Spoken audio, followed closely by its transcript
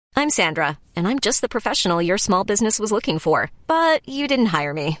I'm Sandra, and I'm just the professional your small business was looking for. But you didn't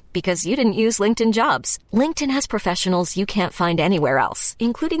hire me because you didn't use LinkedIn Jobs. LinkedIn has professionals you can't find anywhere else,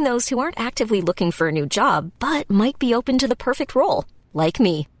 including those who aren't actively looking for a new job, but might be open to the perfect role, like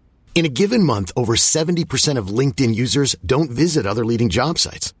me. In a given month, over 70% of LinkedIn users don't visit other leading job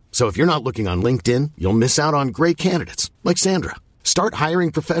sites. So if you're not looking on LinkedIn, you'll miss out on great candidates like Sandra. Start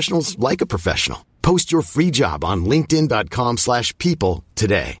hiring professionals like a professional. Post your free job on linkedin.com/people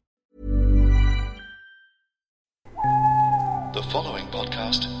today. The following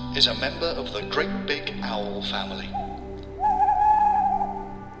podcast is a member of the Great Big Owl family.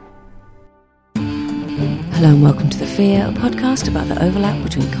 Hello and welcome to The Fear, a podcast about the overlap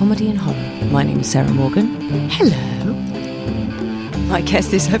between comedy and horror. My name is Sarah Morgan. Hello. My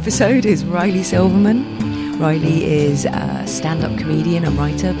guest this episode is Riley Silverman. Riley is a stand-up comedian and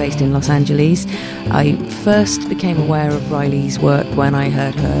writer based in Los Angeles. I first became aware of Riley's work when I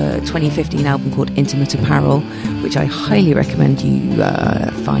heard her 2015 album called Intimate Apparel, which I highly recommend you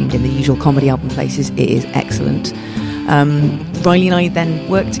find in the usual comedy album places. It is excellent. Riley and I then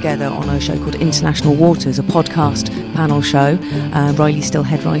worked together on a show called International Waters, a podcast panel show. Riley's still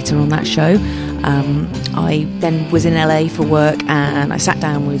head writer on that show. I then was in LA for work and I sat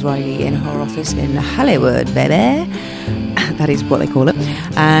down with Riley in her office in Hollywood, baby. That is what they call it.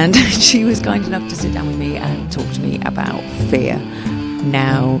 And she was kind enough to sit down with me and talk to me about fear.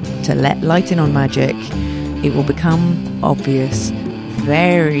 Now, to let light in on magic, it will become obvious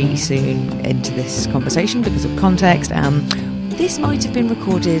very soon into this conversation because of context. This might have been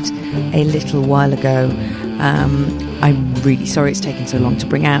recorded a little while ago. I'm really sorry it's taken so long to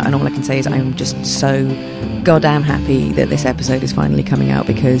bring out, and all I can say is I'm just so goddamn happy that this episode is finally coming out,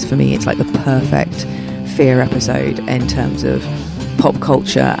 because for me it's like the perfect fear episode in terms of pop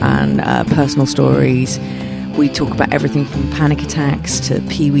culture and personal stories. We talk about everything from panic attacks to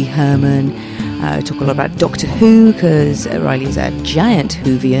Pee Wee Herman. Talk a lot about Doctor Who, because Riley is a giant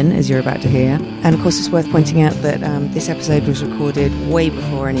Whovian, as you're about to hear. And of course it's worth pointing out that this episode was recorded way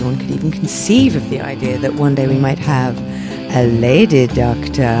before anyone could even conceive of the idea that one day we might have a lady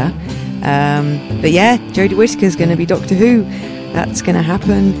doctor. But yeah, Jodie Whittaker's going to be Doctor Who. That's going to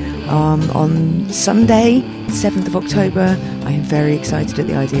happen on Sunday, 7th of October. I am very excited at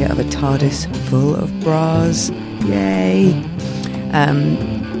the idea of a TARDIS full of bras. Yay!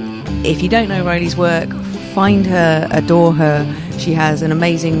 If you don't know Riley's work, find her, adore her. She has an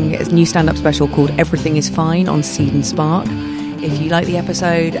amazing new stand-up special called Everything is Fine on Seed and Spark. If you like the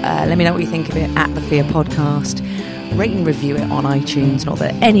episode, let me know what you think of it at The Fear Podcast. Rate and review it on iTunes. Not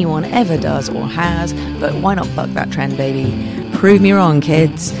that anyone ever does or has, but why not buck that trend, baby? Prove me wrong,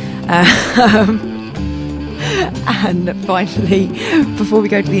 kids. And finally, before we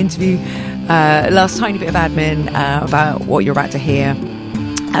go to the interview, last tiny bit of admin about what you're about to hear.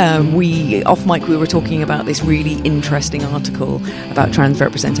 Off mic we were talking about this really interesting article about trans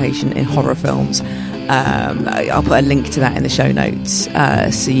representation in horror films. I'll put a link to that in the show notes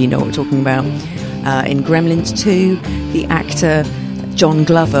so you know what we're talking about. In Gremlins 2, the actor John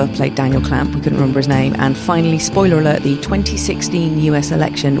Glover played Daniel Clamp, we couldn't remember his name. And finally, spoiler alert, the 2016 US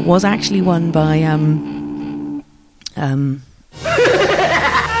election was actually won by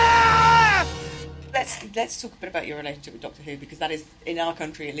Let's talk a bit about your relationship with Doctor Who, because that is, in our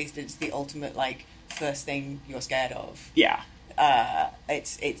country at least, it's the ultimate like first thing you're scared of. Yeah.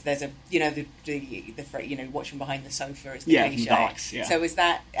 There's a the phrase, watching behind the sofa is the cliche. Docs, yeah. So is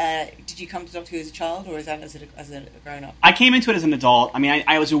that did you come to Doctor Who as a child, or is that as a grown up? I came into it as an adult. I mean,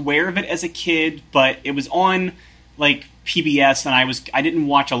 I was aware of it as a kid, but it was on like PBS, and I didn't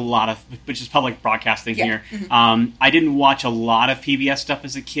watch a lot of, which is public broadcasting here. Mm-hmm. I didn't watch a lot of PBS stuff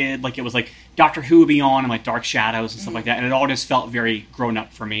as a kid. Like it was like Doctor Who would be on and like Dark Shadows and stuff like that, and it all just felt very grown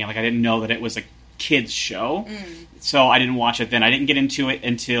up for me. Like I didn't know that it was a kids show, so I didn't watch it then. I didn't get into it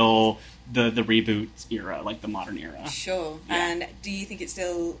until the reboot era, like the modern era. Sure. Yeah. And do you think it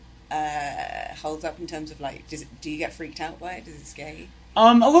still holds up in terms of like, do you get freaked out by it? Does it scare you?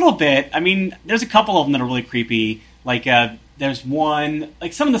 A little bit. I mean, there's a couple of them that are really creepy. Like, there's one,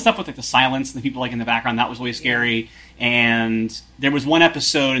 like some of the stuff with like the silence and the people like in the background, that was really scary. And there was one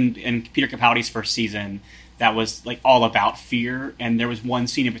episode in Peter Capaldi's first season that was like all about fear. And there was one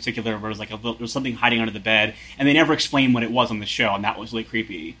scene in particular where it was like there was something hiding under the bed, and they never explained what it was on the show, and that was really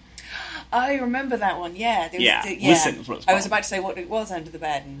creepy. I remember that one. Yeah. Listen was what it was called. I was about to say what it was under the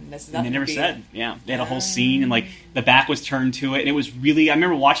bed, and they never said. Yeah, they had a whole scene, and like the back was turned to it, and it was really. I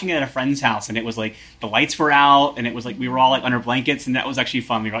remember watching it at a friend's house, and it was like the lights were out, and it was like we were all like under blankets, and that was actually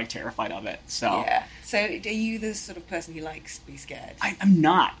fun. We were like terrified of it. So yeah. So are you the sort of person who likes to be scared? I'm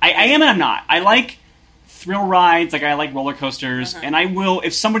not. I am and I'm not. I like thrill rides. Like, I like roller coasters. And I will,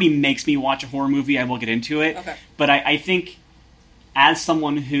 if somebody makes me watch a horror movie, I will get into it. Okay. But I think as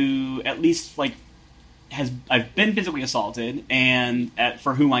someone who at least, like, I've been physically assaulted and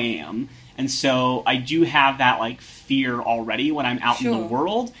for who I am. And so I do have that, like, fear already when I'm out in the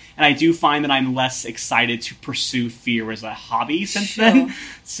world. And I do find that I'm less excited to pursue fear as a hobby since then.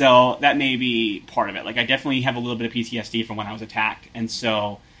 So that may be part of it. Like, I definitely have a little bit of PTSD from when I was attacked. And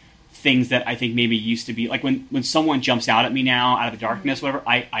so things that I think maybe used to be... Like, when someone jumps out at me now, out of the darkness, whatever,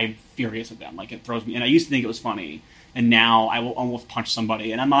 I'm furious at them. Like, it throws me... And I used to think it was funny. And now I will almost punch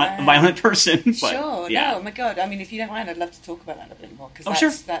somebody. And I'm not a violent person. But, no, oh my God. I mean, if you don't mind, I'd love to talk about that a bit more.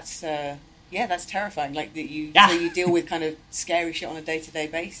 Because that's terrifying. Like, that you so you deal with kind of scary shit on a day-to-day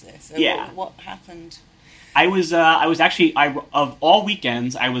basis. So what happened? I was actually, of all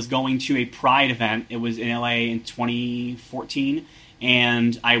weekends, I was going to a Pride event. It was in LA in 2014.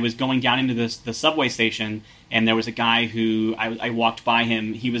 And I was going down into the subway station. And there was a guy who, I walked by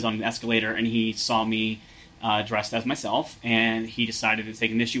him. He was on an escalator. And he saw me dressed as myself, and he decided to take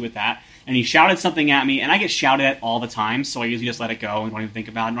an issue with that. And he shouted something at me, and I get shouted at all the time, so I usually just let it go and don't even think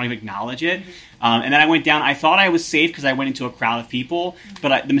about it, don't even acknowledge it. And then I went down. I thought I was safe because I went into a crowd of people,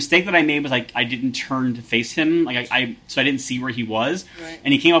 but the mistake that I made was I didn't turn to face him, so I didn't see where he was. Right.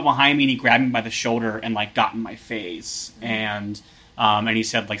 And he came up behind me and he grabbed me by the shoulder and like got in my face, and he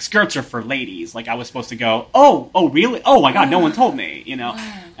said, like, skirts are for ladies. Like, I was supposed to go, oh, really? Oh, my God, no one told me, you know?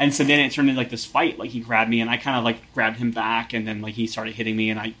 Wow. And so then it turned into, like, this fight. Like, he grabbed me, and I kind of, like, grabbed him back, and then, like, he started hitting me,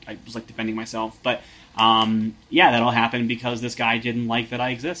 and I was, like, defending myself. But, that all happened because this guy didn't like that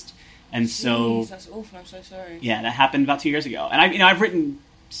I exist. And so... that's awful. I'm so sorry. Yeah, that happened about 2 years ago. And, I've written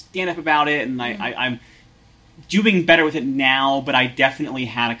stand-up about it, and I'm doing better with it now, but I definitely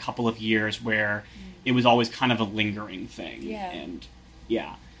had a couple of years where... it was always kind of a lingering thing. Yeah. And,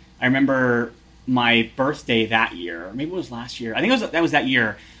 I remember my birthday that year, or maybe it was last year. I think that was that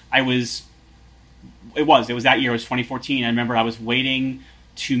year. It was that year. It was 2014. I remember I was waiting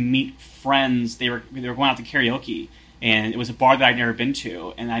to meet friends. They were going out to karaoke, and it was a bar that I'd never been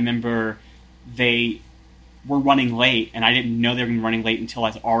to. And I remember they were running late, and I didn't know they were going to be running late until I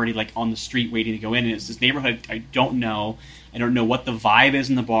was already, like, on the street waiting to go in. And it's this neighborhood I don't know. I don't know what the vibe is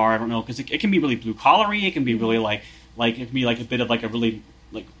in the bar. I don't know, because it can be really blue-collar-y. It can be really, like it can be, like, a bit of, like, a really,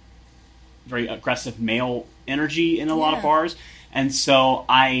 like, very aggressive male energy in a lot of bars. And so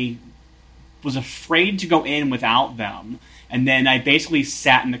I was afraid to go in without them. And then I basically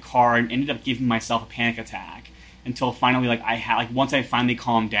sat in the car and ended up giving myself a panic attack until finally, like, once I finally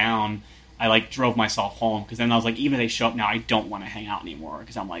calmed down, I, like, drove myself home, because then I was like, even if they show up now, I don't want to hang out anymore,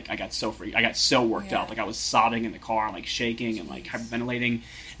 because I'm like, I got so worked up. Like, I was sobbing in the car and, like, shaking and, like, hyperventilating.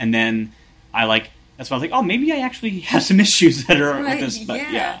 And then that's why I was like, oh, maybe I actually have some issues that are with this. But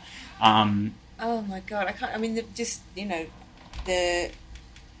oh my God, I can't. I mean, the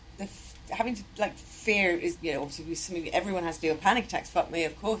having to, like, fear is, obviously something everyone has to deal with. Panic attacks. Fuck me,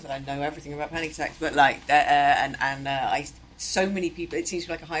 of course, I know everything about panic attacks. But like, so many people, it seems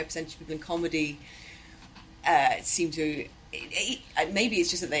like a higher percentage of people in comedy seem to... maybe it's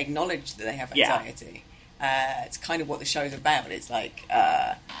just that they acknowledge that they have anxiety. It's kind of what the show's about. It's like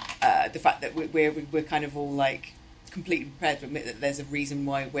the fact that we're kind of all, like, completely prepared to admit that there's a reason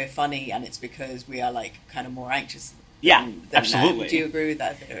why we're funny, and it's because we are, like, kind of more anxious than absolutely. Do you agree with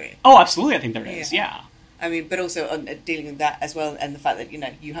that theory? Oh, absolutely, I think there is, yeah. I mean, but also dealing with that as well, and the fact that,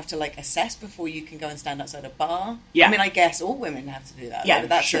 you have to, like, assess before you can go and stand outside a bar. Yeah. I mean, I guess all women have to do that. Yeah, but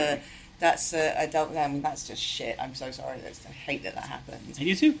that's sure. That's adult. I mean, that's just shit. I'm so sorry. I hate that happens. I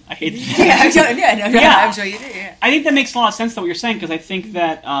do too. I hate that. I'm sure you do. Yeah. I think that makes a lot of sense, though, what you're saying, because I think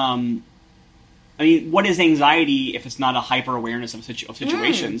that, what is anxiety if it's not a hyper-awareness of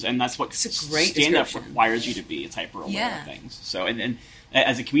situations? And that's what stand-up requires you to be. It's hyper-aware of things. So, and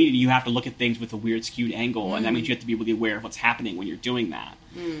as a comedian, you have to look at things with a weird, skewed angle, and that means you have to be really aware of what's happening when you're doing that.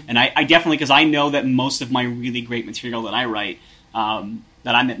 And I definitely, because I know that most of my really great material that I write,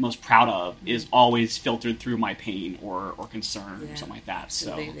 that I'm most proud of, is always filtered through my pain or concern or something like that.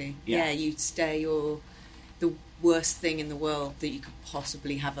 Absolutely. So, you stay the worst thing in the world that you could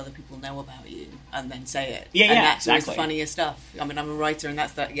possibly have other people know about you, and then say it. And that's always the funniest stuff. I mean, I'm a writer, and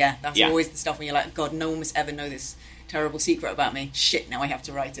that's always the stuff when you're like, God, no one must ever know this terrible secret about me. Shit, now I have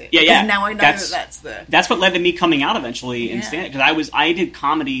to write it. Yeah. Now I know that's what led to me coming out eventually in stand-up, because I did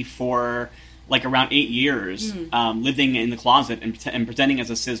comedy for like around 8 years, living in the closet and pretending as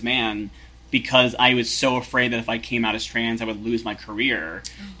a cis man, because I was so afraid that if I came out as trans, I would lose my career.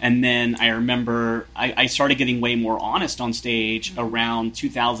 And then I remember I started getting way more honest on stage around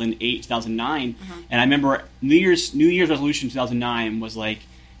 2008, 2009. And I remember New Year's resolution 2009 was like,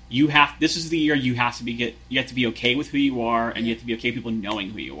 this is the year you have to be okay with who you are, and you have to be okay with people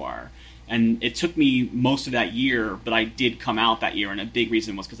knowing who you are. And it took me most of that year, but I did come out that year, and a big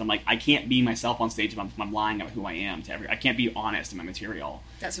reason was because I'm like, I can't be myself on stage if I'm lying about who I am to everyone. I can't be honest in my material.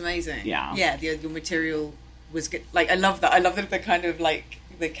 That's amazing. Yeah. Yeah, the material was good. Like, I love that. I love the kind of, like,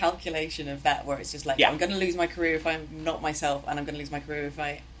 the calculation of that, where it's just like, I'm going to lose my career if I'm not myself, and I'm going to lose my career if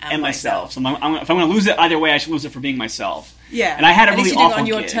I am myself. So if I'm going to lose it either way, I should lose it for being myself. Yeah. And I had a really awful on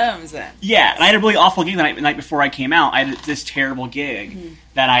gig. your terms then. Yeah, and I had a really awful gig the night before I came out. I had this terrible gig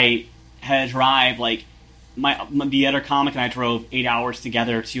that I had to drive, like, the other comic and I drove 8 hours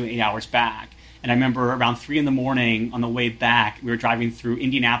together to 8 hours back. And I remember around 3 a.m. on the way back, we were driving through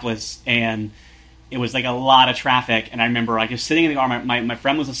Indianapolis, and it was like a lot of traffic. And I remember like just sitting in the car, my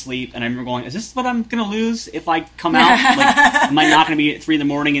friend was asleep, and I remember going, is this what I'm going to lose if I come out? Like, am I not going to be at 3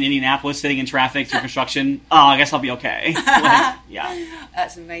 a.m. in Indianapolis sitting in traffic through construction? Oh, I guess I'll be okay. Like, yeah.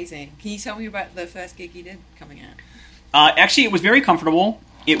 That's amazing. Can you tell me about the first gig you did coming out? Actually, it was very comfortable.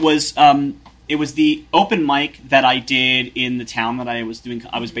 It was the open mic that I did in the town that I was doing.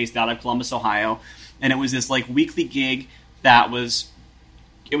 I was based out of Columbus, Ohio, and it was this like weekly gig that was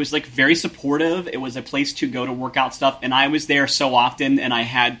like very supportive. It was a place to go to work out stuff, and I was there so often, and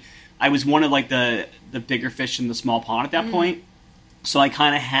I was one of like the bigger fish in the small pond at that point. So I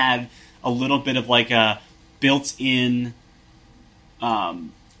kind of had a little bit of like a built-in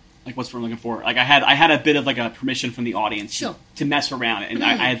like what's what I'm looking for? Like I had a bit of like a permission from the audience to mess around, and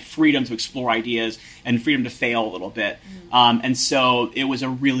I had freedom to explore ideas and freedom to fail a little bit. And so it was a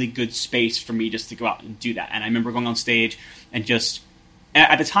really good space for me just to go out and do that. And I remember going on stage and just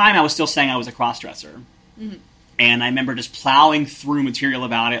at the time I was still saying I was a crossdresser, and I remember just plowing through material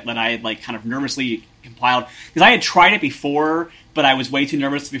about it that I had like kind of nervously compiled because I had tried it before. But I was way too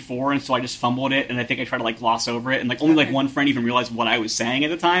nervous before, and so I just fumbled it, and I think I tried to, like, gloss over it, and, like, only, like, one friend even realized what I was saying at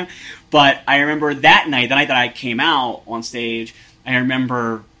the time. But I remember that night, the night that I came out on stage, I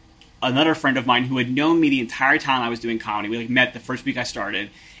remember another friend of mine who had known me the entire time I was doing comedy. We, like, met the first week I started,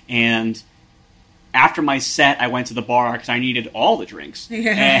 and after my set, I went to the bar because I needed all the drinks.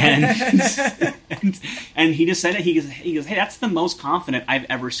 And he just said it. He goes, hey, that's the most confident I've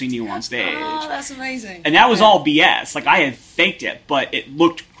ever seen you on stage. Oh, that's amazing. And that was all BS. Like, I had faked it, but it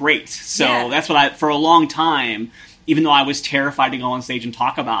looked great. So that's what for a long time, even though I was terrified to go on stage and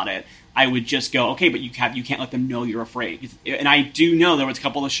talk about it, I would just go, okay, but you can't let them know you're afraid. And I do know there was a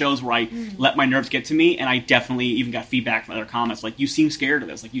couple of shows where I let my nerves get to me, and I definitely even got feedback from other comments, like, you seem scared of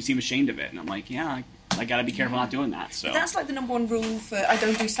this, like, you seem ashamed of it. And I'm like, yeah, I got to be careful not doing that. So that's like the number one rule for, I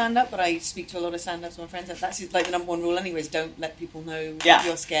don't do stand-up, but I speak to a lot of stand-ups with my friends. That's like the number one rule anyways, don't let people know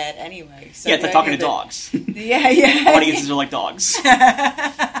you're scared anyway. So it's like talking to dogs. Yeah. Audiences are like dogs.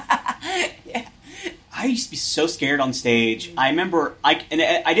 Yeah. I used to be so scared on stage. I remember, I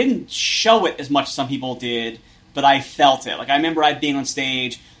didn't show it as much as some people did, but I felt it. Like, I remember being on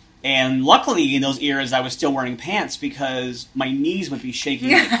stage, and luckily in those eras I was still wearing pants because my knees would be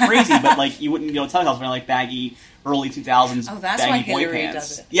shaking like crazy, but like you wouldn't be able to tell I was wearing like baggy early 2000s baggy boy pants.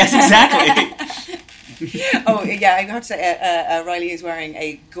 Does it. Yes, exactly. Oh, yeah, I have to say, Riley is wearing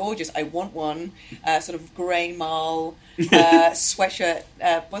a gorgeous, I want one, sort of grey marl sweatshirt,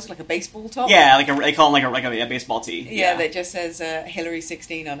 what's it, like a baseball top? Yeah, they call it like a baseball tee. Yeah, that just says Hillary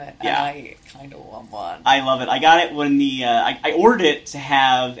 16 on it, and I kind of want one. I love it. I got it when I ordered it to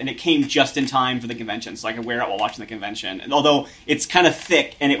have, and it came just in time for the convention, so I could wear it while watching the convention. And although it's kind of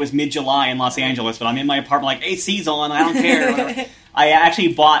thick, and it was mid-July in Los Angeles, but I'm in my apartment like, AC's on, I don't care, whatever. I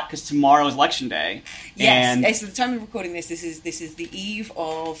actually bought, because tomorrow is Election Day. Yes, and so the time of recording this is the eve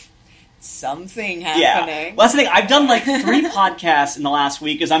of something happening. Yeah. Well, that's the thing. I've done like 3 podcasts in the last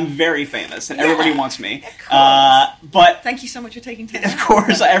week because I'm very famous and everybody wants me. Of course. But thank you so much for taking time. Of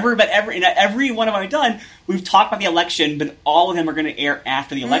course, every one of them I've done, we've talked about the election, but all of them are going to air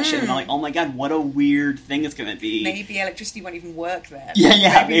after the election. And I'm like, oh my god, what a weird thing it's going to be. Maybe electricity won't even work there.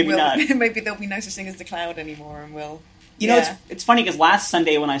 Yeah, maybe not. Maybe there'll be no such thing as the cloud anymore, and we'll. You know, it's funny because last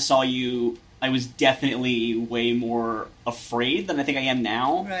Sunday when I saw you, I was definitely way more afraid than I think I am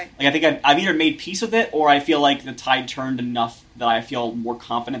now. Right. Like, I think I've either made peace with it, or I feel like the tide turned enough that I feel more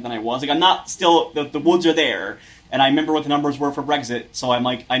confident than I was. Like, I'm not still, the woods are there, and I remember what the numbers were for Brexit, so I'm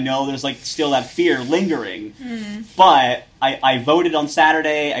like, I know there's like still that fear lingering. But I voted on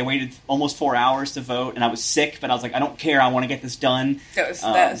Saturday, I waited almost 4 hours to vote, and I was sick, but I was like, I don't care, I want to get this done. That was,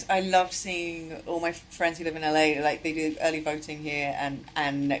 I loved seeing all my friends who live in LA, like, they do early voting here, and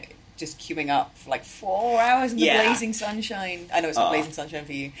just queuing up for like 4 hours in the blazing sunshine. I know it's not blazing sunshine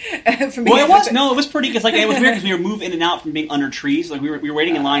for you. For me, well, it was pretty, because like, it was weird because we were moving in and out from being under trees. Like, we were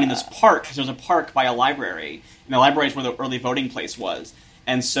waiting in line in this park, because there was a park by a library, and the library is where the early voting place was.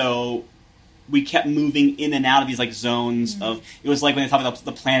 And so we kept moving in and out of these like zones of. It was like when they talk about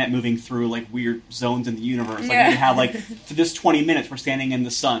the planet moving through like weird zones in the universe. Like we had like for this 20 minutes we're standing in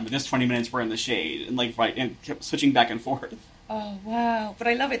the sun, but this 20 minutes we're in the shade, and like and kept switching back and forth. Oh wow! But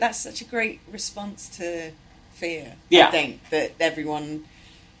I love it. That's such a great response to fear. Yeah. I think that everyone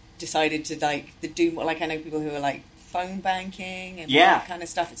decided to do more. Like I know people who are like phone banking and all that kind of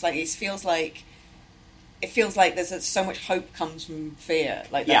stuff. It's like it feels like there's so much hope comes from fear.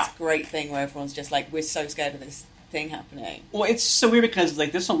 Like that's a great thing where everyone's just like, we're so scared of this thing happening. Well, it's so weird because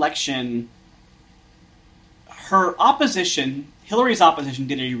like this election, Hillary's opposition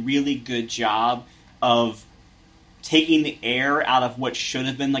did a really good job of taking the air out of what should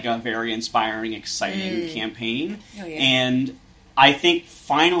have been like a very inspiring, exciting campaign. Oh, yeah. And I think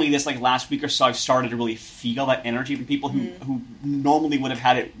finally this like last week or so I've started to really feel that energy from people who normally would have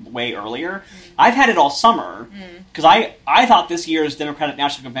had it way earlier. I've had it all summer because I thought this year's Democratic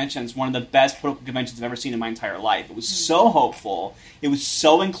National Convention is one of the best political conventions I've ever seen in my entire life. It was so hopeful. It was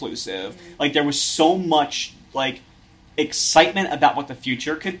so inclusive. Like there was so much like excitement about what the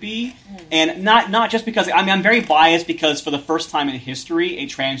future could be. And not just because I'm very biased because for the first time in history a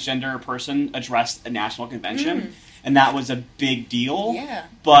transgender person addressed a national convention. And that was a big deal. Yeah.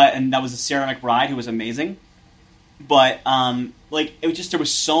 And that was Sarah McBride, who was amazing. But like it was just there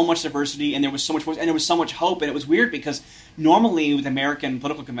was so much diversity and there was so much voice and there was so much hope. And it was weird because normally with American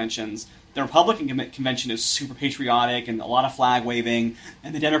political conventions, the Republican convention is super patriotic and a lot of flag waving,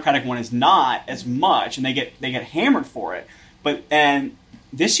 and the Democratic one is not as much, and they get hammered for it. And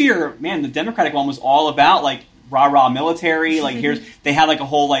this year, man, the Democratic one was all about like rah-rah military. Like they had like a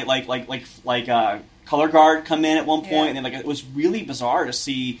whole like color guard come in at one point, and then like it was really bizarre to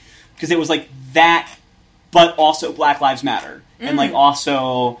see because it was like that, but also Black Lives Matter, and like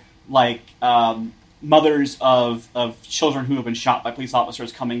also like mothers of children who have been shot by police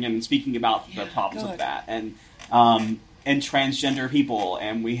officers coming in and speaking about the problems with that, and transgender people,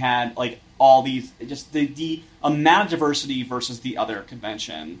 and we had like all these just the amount of diversity versus the other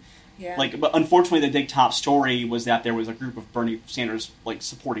convention. Yeah. But unfortunately, the big top story was that there was a group of Bernie Sanders like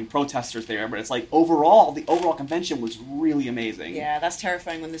supporting protesters there. But it's like the overall convention was really amazing. Yeah, that's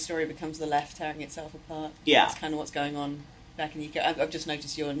terrifying when the story becomes the left tearing itself apart. Yeah, that's kind of what's going on back in the UK. I've just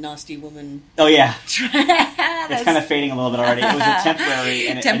noticed your nasty woman. Oh yeah, it's kind of fading a little bit already. It was a temporary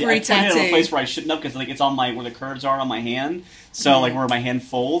I tattoo. put it in a place where I shouldn't have because like it's on where the curves are on my hand. So like where my hand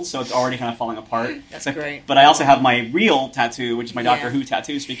folds, so it's already kind of falling apart. That's great. But I also have my real tattoo, which is my Doctor Who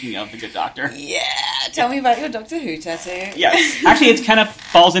tattoo. Speaking of the Good Doctor. Yeah, tell me about your Doctor Who tattoo. Yes, actually, it kind of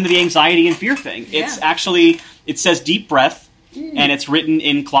falls into the anxiety and fear thing. Yeah. It's actually it says deep breath, and it's written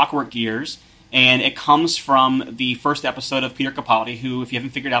in clockwork gears, and it comes from the first episode of Peter Capaldi, who, if you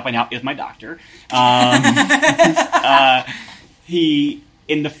haven't figured out by now, is my doctor.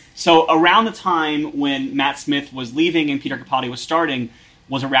 So around the time when Matt Smith was leaving and Peter Capaldi was starting,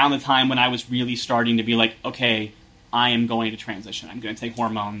 was around the time when I was really starting to be like, okay, I am going to transition. I'm going to take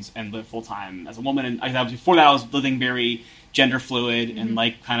hormones and live full time as a woman. And before that, I was living very gender fluid and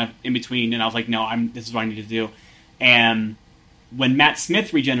like kind of in between. And I was like, no, this is what I need to do. And when Matt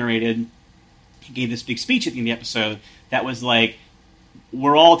Smith regenerated, he gave this big speech at the end of the episode that was like,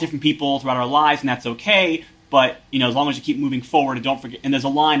 we're all different people throughout our lives, and that's okay. But, as long as you keep moving forward and don't forget. And there's a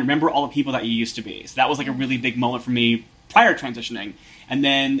line, remember all the people that you used to be. So that was like a really big moment for me prior to transitioning. And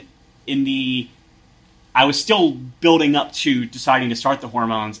then I was still building up to deciding to start the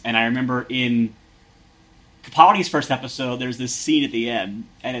hormones. And I remember in Capaldi's first episode, there's this scene at the end.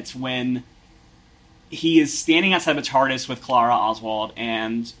 And it's when he is standing outside of a TARDIS with Clara Oswald.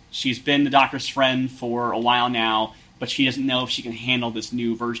 And she's been the Doctor's friend for a while now. But she doesn't know if she can handle this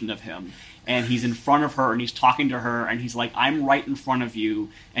new version of him. And he's in front of her, and he's talking to her, and he's like, I'm right in front of you,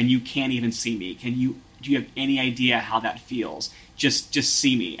 and you can't even see me. Do you have any idea how that feels? Just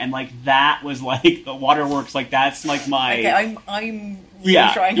see me. And, like, that was, like, the waterworks. Like, that's, like, my... Okay, I'm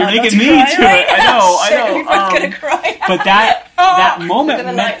really trying you're hard making me not to cry it. I know. We're both going to cry. But that moment...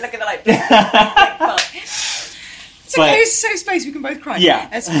 Look at the light. It's okay, it's a safe space, we can both cry. Yeah.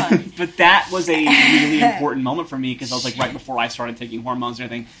 That's fine. But that was a really important moment for me because I was like right before I started taking hormones and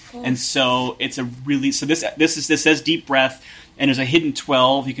everything. Cool. And so it's a really... So this says deep breath, and there's a hidden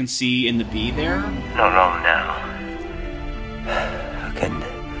 12 you can see in the B there. Not long now. I can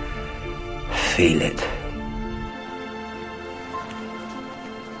feel it.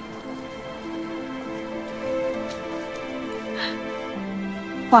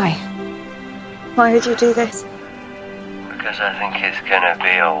 Why? Why would you do this? Because I think it's gonna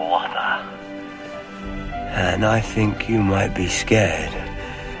be a whopper. And I think you might be scared.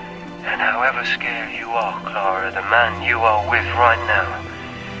 And however scared you are, Clara, the man you are with right now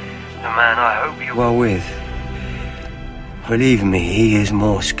The man I hope you are with. Believe me, he is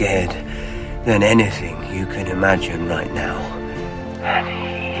more scared than anything you can imagine right now. And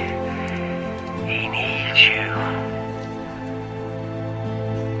he needs you.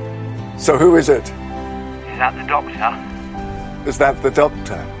 So who is it? Is that the doctor? Is that the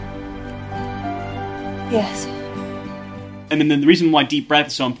doctor? Yes. And then the reason why deep breath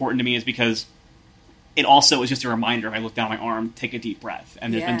is so important to me is because it also is just a reminder. If I look down my arm, take a deep breath.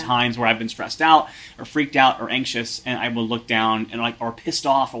 And there's been times where I've been stressed out or freaked out or anxious, and I will look down and or pissed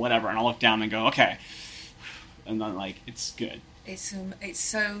off or whatever, and I'll look down and go, okay. And then it's good. It's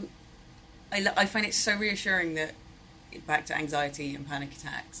so. I find it so reassuring that, back to anxiety and panic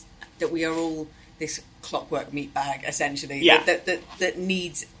attacks, that we are all this clockwork meat bag essentially. Yeah. That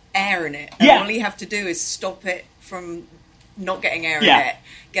needs air in it. And all you have to do is stop it from not getting air in it.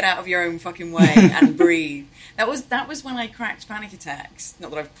 Get out of your own fucking way and breathe. That was when I cracked panic attacks.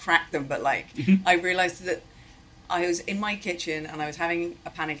 Not that I've cracked them, but I realised that I was in my kitchen and I was having a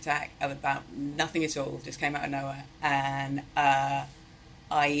panic attack about nothing at all, just came out of nowhere. And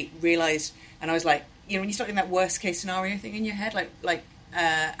I realised, and I was like, when you start doing that worst case scenario thing in your head,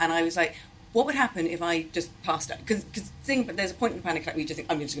 and I was like, what would happen if I just passed out? Because there's a point in a panic attack where you just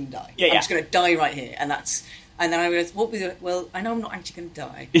think, I'm just going to die. I'm just going to die right here. And then I realised, well, I know I'm not actually going to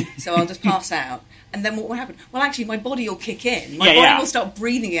die, so I'll just pass out. And then what will happen? Well, actually, my body will kick in. My body will start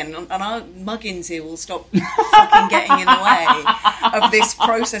breathing in, and our muggins here will stop fucking getting in the way of this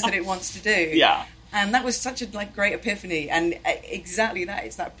process that it wants to do. Yeah. And that was such a great epiphany. And exactly that,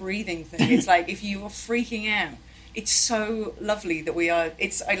 it's that breathing thing. It's like, if you are freaking out, it's so lovely that we are.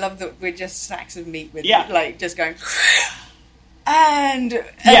 I love that we're just sacks of meat with just going. And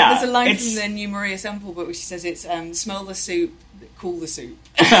there's a line from the New Maria Semple book where she says it's smell the soup, cool the soup.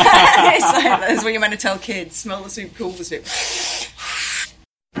 That's what you're meant to tell kids: smell the soup, cool the soup.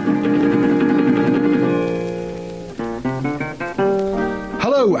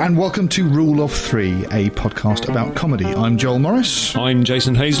 Hello and welcome to Rule of Three, a podcast about comedy. I'm Joel Morris. I'm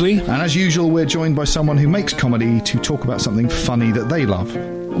Jason Hazley. And as usual, we're joined by someone who makes comedy to talk about something funny that they love.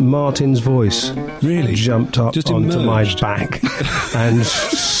 Martin's voice really jumped up onto my back and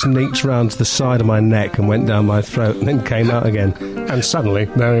sneaked round to the side of my neck and went down my throat and then came out again. And suddenly,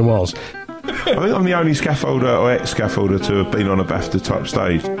 there he was. I think I'm the only scaffolder or ex-scaffolder to have been on a BAFTA-type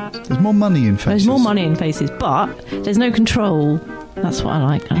stage. There's more money in faces. There's more money in faces, but there's no control. That's what I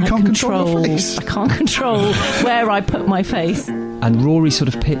like. I can't control your face. I can't control where I put my face. And Rory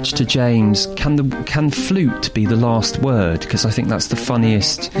sort of pitched to James, can flute be the last word? Because I think that's the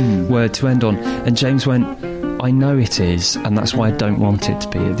funniest word to end on. And James went, I know it is, and that's why I don't want it to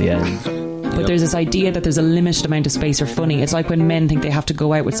be at the end. But there's this idea that there's a limited amount of space for funny. It's like when men think they have to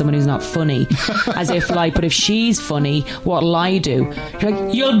go out with someone who's not funny. As if but if she's funny, what'll I do? You're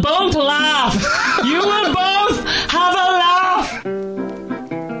like, you'll both laugh! You will both have a laugh!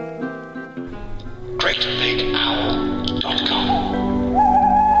 GreatBigOwl.com.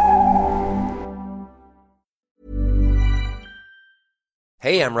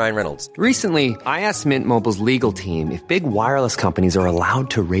 Hey, I'm Ryan Reynolds. Recently, I asked Mint Mobile's legal team if big wireless companies are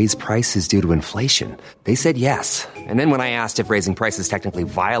allowed to raise prices due to inflation. They said yes. And then when I asked if raising prices technically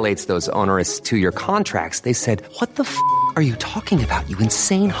violates those onerous 2-year contracts, they said, what the f*** are you talking about, you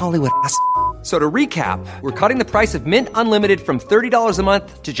insane Hollywood ass f- So to recap, we're cutting the price of Mint Unlimited from $30 a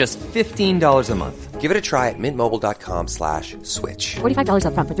month to just $15 a month. Give it a try at mintmobile.com/switch. $45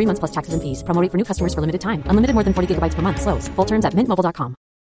 up front for 3 months plus taxes and fees. Promo rate for new customers for limited time. Unlimited more than 40 gigabytes per month. Slows full terms at mintmobile.com.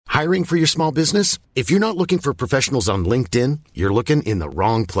 Hiring for your small business? If you're not looking for professionals on LinkedIn, you're looking in the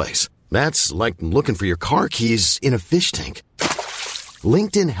wrong place. That's like looking for your car keys in a fish tank.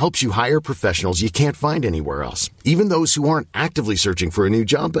 LinkedIn helps you hire professionals you can't find anywhere else, even those who aren't actively searching for a new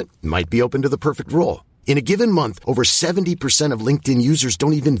job but might be open to the perfect role. In a given month, over 70% of LinkedIn users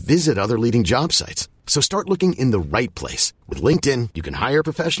don't even visit other leading job sites. So start looking in the right place. With LinkedIn, you can hire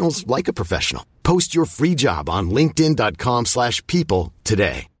professionals like a professional. Post your free job on linkedin.com/people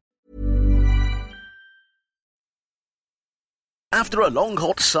today. After a long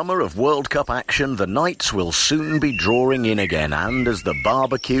hot summer of World Cup action, the nights will soon be drawing in again, and as the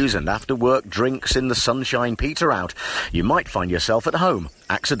barbecues and after-work drinks in the sunshine peter out, you might find yourself at home,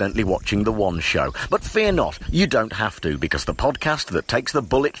 accidentally watching The One Show. But fear not, you don't have to, because the podcast that takes the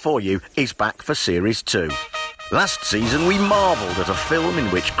bullet for you is back for Series 2. Last season, we marvelled at a film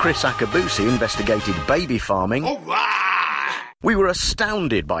in which Chris Akabusi investigated baby farming. We were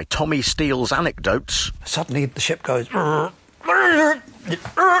astounded by Tommy Steele's anecdotes. Suddenly the ship goes... I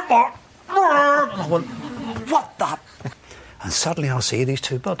went, what the? and suddenly I'll see these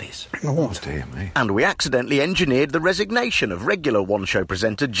two bodies in the water. Dear me. And we accidentally engineered the resignation of regular one-show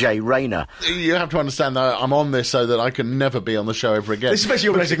presenter Jay Rayner. You have to understand that I'm on this so that I can never be on the show ever again. This is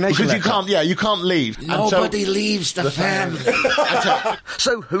basically your resignation Because you can't leave. Nobody leaves the family.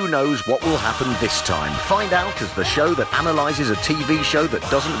 So who knows what will happen this time? Find out as the show that analyses a TV show that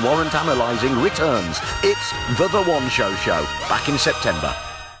doesn't warrant analysing returns. It's The One Show, back in September.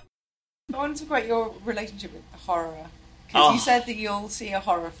 I want to talk about your relationship with horror. Because you said that you'll see a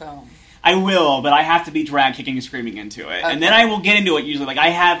horror film. I will, but I have to be dragged kicking and screaming into it. Okay. And then I will get into it usually. Like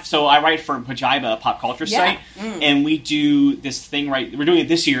I write for Pajiba, a pop culture site, and we do this thing, we're doing it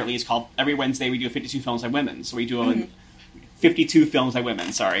this year at least, called every Wednesday we do 52 Films by Women. So we do 52 Films by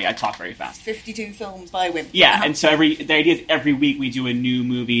Women. Sorry, I talk very fast. 52 films by women. Yeah, and so the idea is every week we do a new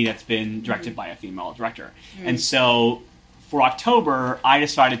movie that's been directed by a female director. And so for October, I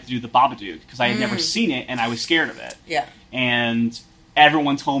decided to do The Babadook because I had never seen it and I was scared of it. Yeah. And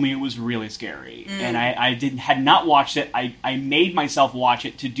everyone told me it was really scary. And I had not watched it. I made myself watch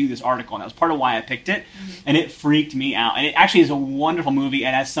it to do this article, and that was part of why I picked it. And it freaked me out. And it actually is a wonderful movie,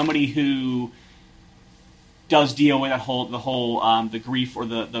 and as somebody who does deal with the grief or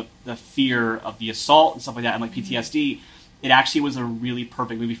the fear of the assault and stuff like that, and like PTSD, it actually was a really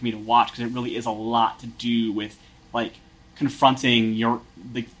perfect movie for me to watch because it really is a lot to do with like confronting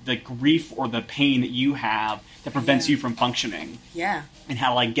the grief or the pain that you have that prevents you from functioning. Yeah. And how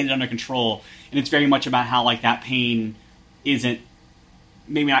to like get it under control. And it's very much about how like that pain isn't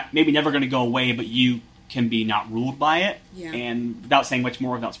maybe never going to go away, but you can be not ruled by it. Yeah. And without saying much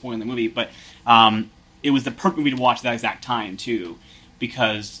more, without spoiling the movie, but it was the perfect movie to watch at that exact time too,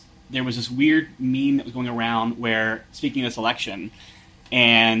 because there was this weird meme that was going around where, speaking of this election,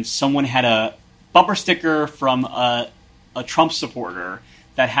 and someone had a bumper sticker from a Trump supporter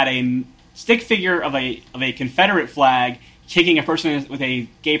that had a stick figure of a Confederate flag kicking a person with a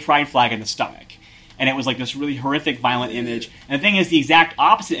gay pride flag in the stomach. And it was like this really horrific, violent image. And the thing is, the exact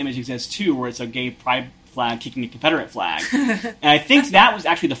opposite image exists too, where it's a gay pride flag kicking a Confederate flag. And I think that was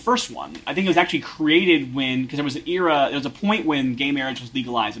actually the first one. I think it was actually created because there was a point when gay marriage was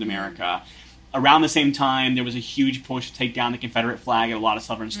legalized in America. Around the same time, there was a huge push to take down the Confederate flag in a lot of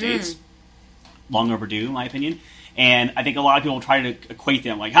southern states. Long overdue, in my opinion. And I think a lot of people try to equate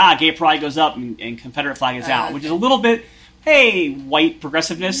them, like, gay pride goes up and Confederate flag is out, which is a little bit, hey, white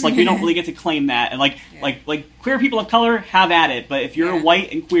progressiveness, like we don't really get to claim that. And like queer people of color, have at it. But if you're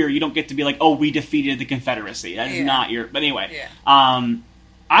white and queer, you don't get to be like, oh, we defeated the Confederacy. That is not your. But anyway,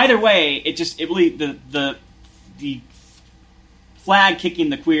 either way, it really the flag kicking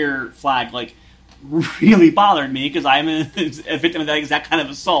the queer flag like really bothered me because I'm a victim of that exact kind of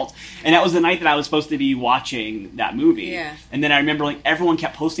assault. And that was the night that I was supposed to be watching that movie. Yeah. And then I remember like everyone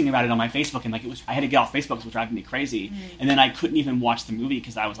kept posting about it on my Facebook, and like I had to get off Facebook because it was driving me crazy. And then I couldn't even watch the movie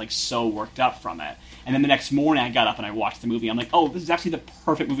because I was like so worked up from it. And then the next morning I got up and I watched the movie. I'm like, oh, this is actually the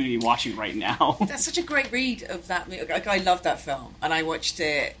perfect movie to be watching right now. That's such a great read of that movie. Like, I love that film, and I watched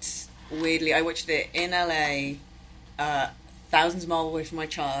it weirdly. I watched it in LA, thousands of miles away from my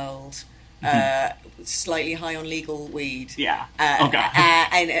child. Slightly high on legal weed. Yeah.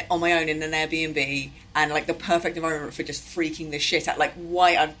 And on my own in an Airbnb, and like the perfect environment for just freaking the shit out. Like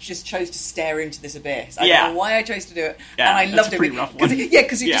why I just chose to stare into this abyss. I don't know why I chose to do it, and I loved it.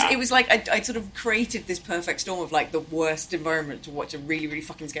 Because it was like I sort of created this perfect storm of like the worst environment to watch a really really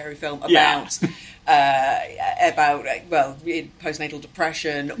fucking scary film about postnatal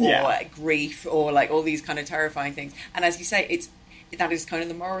depression or grief or like all these kind of terrifying things. And as you say, that is kind of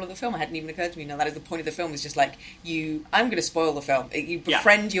the moral of the film. It hadn't even occurred to me. Now that is the point of the film. Is just like I'm going to spoil the film. You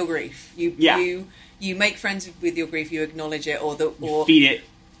befriend your grief. You make friends with your grief. You acknowledge it, or feed it.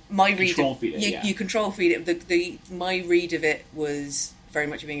 You control feed it. My read of it was very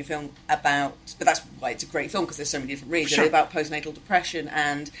much being a film about. But that's why it's a great film because there's so many different reads. Sure. It's about postnatal depression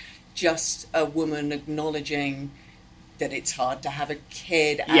and just a woman acknowledging that it's hard to have a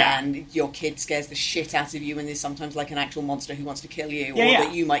kid and your kid scares the shit out of you and there's sometimes like an actual monster who wants to kill you or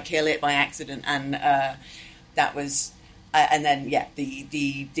that you might kill it by accident, and that was and then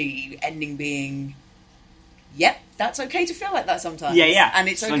the ending being that's okay to feel like that sometimes. And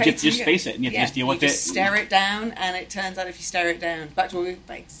it's okay to just face it and you have to just deal with it. Just stare it down, and it turns out if you stare it down, back to what we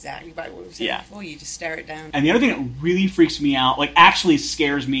were saying before, you just stare it down. And the other thing that really freaks me out, like actually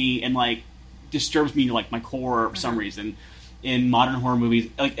scares me and like disturbs me to like my core for some reason in modern horror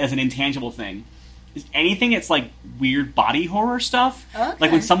movies, like as an intangible thing, is anything that's like weird body horror stuff.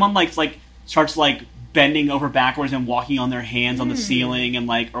 Like when someone like starts like bending over backwards and walking on their hands on the ceiling, and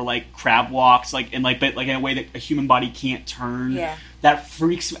like, or like crab walks, like, and like, but like in a way that a human body can't turn. Yeah. That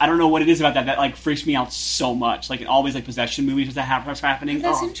freaks. I don't know what it is about that. That like freaks me out so much. Like in all these like possession movies that what's happening. Oh,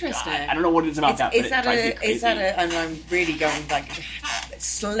 that's interesting. God. I don't know what it is about that. Is that and I'm really going like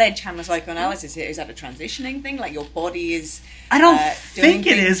sledgehammer psychoanalysis here. Is that a transitioning thing? Like your body is. I don't think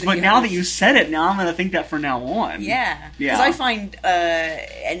it is, but now that you said it, now I'm going to think that from now on. Yeah. Because I find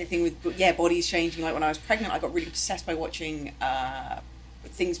anything with bodies changing. Like when I was pregnant, I got really obsessed by watching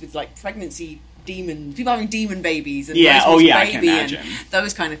things with like pregnancy. Demon people having demon babies and I can baby imagine and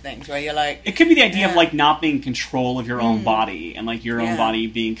those kind of things where you're like, it could be the idea of like not being in control of your own body and like your own body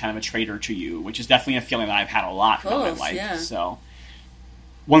being kind of a traitor to you, which is definitely a feeling that I've had a lot in my life. So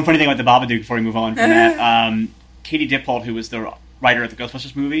one funny thing about the Babadook before we move on from that, Katie Dippold, who was the writer of the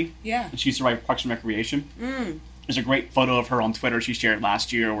Ghostbusters movie, and she used to write Parks and Recreation. There's a great photo of her on Twitter she shared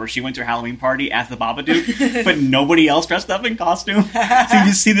last year where she went to a Halloween party as the Babadook, but nobody else dressed up in costume. So you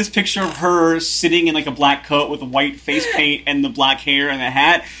just see this picture of her sitting in like a black coat with white face paint and the black hair and the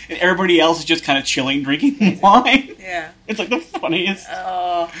hat, and everybody else is just kind of chilling, drinking wine. Yeah, it's like the funniest.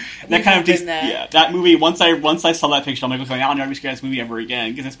 Oh, that kind of that movie. Once I saw that picture, I'm like, okay, I'll never be scared of this movie ever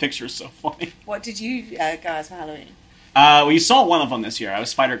again because this picture is so funny. What did you guys for Halloween? Well, you saw one of them this year. I was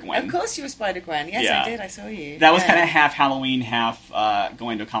Spider-Gwen. Of course you were Spider-Gwen. Yes, I did. I saw you. That was kind of half Halloween, half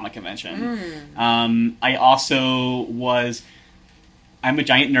going to a comic convention. I also was... I'm a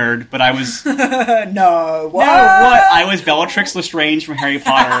giant nerd, but I was... No, what? I was Bellatrix Lestrange from Harry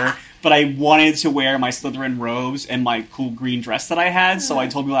Potter, but I wanted to wear my Slytherin robes and my cool green dress that I had, so I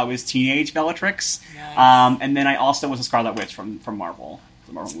told people I was teenage Bellatrix. Nice. And then I also was a Scarlet Witch from Marvel.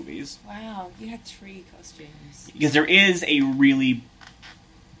 Marvel movies. Wow, you had 3 costumes. Because there is a really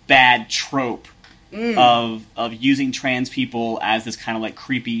bad trope of using trans people as this kind of like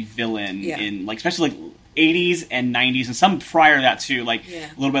creepy villain in like especially like 80s and 90s and some prior to that too, like a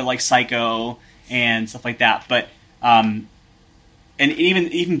little bit like Psycho and stuff like that. But and it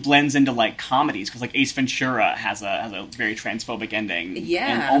even blends into like comedies because like Ace Ventura has a very transphobic ending.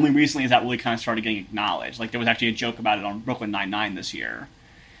 Yeah, and only recently has that really kind of started getting acknowledged. Like there was actually a joke about it on Brooklyn Nine-Nine this year.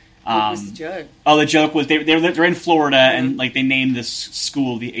 What was the joke? Oh, the joke was they're in Florida and like they named this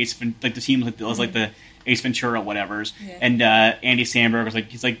school the Ace like the team was like the Ace Ventura whatevers, and Andy Samberg was like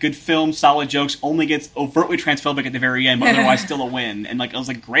he's like good film, solid jokes, only gets overtly transphobic at the very end, but otherwise still a win. And like I was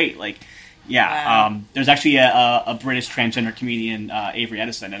like great, like there's actually a British transgender comedian Avery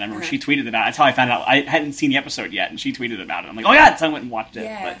Edison, and I remember she tweeted about it. That's how I found out. I hadn't seen the episode yet, and she tweeted about it. I'm like, oh yeah, so I went and watched it.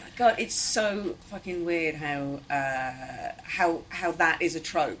 Yeah, God, it's so fucking weird how that is a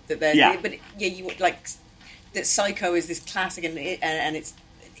trope that there's. But you like that Psycho is this classic, and it's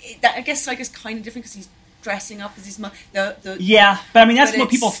I guess Psycho's kind of different because he's dressing up as his mum. But I mean that's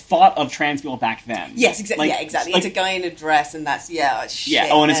what people thought of trans people back then. Yes, exactly. Like, exactly. It's a guy in a dress, and that's shit.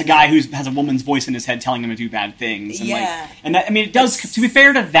 Oh, and it's a guy who has a woman's voice in his head telling him to do bad things. And and that, I mean, it does. To be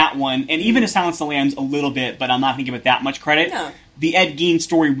fair to that one, and even to Silence of the Lambs a little bit, but I'm not going to give it that much credit. No. The Ed Gein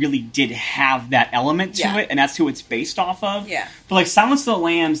story really did have that element to it, and that's who it's based off of. Yeah. But like Silence of the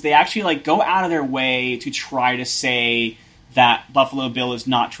Lambs, they actually like go out of their way to try to say that Buffalo Bill is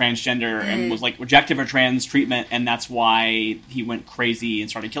not transgender and was like rejected for trans treatment, and that's why he went crazy and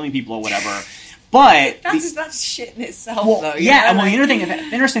started killing people or whatever. But that's shit in itself, though. Yeah, well,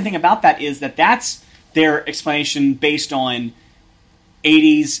 the interesting thing about that is that that's their explanation based on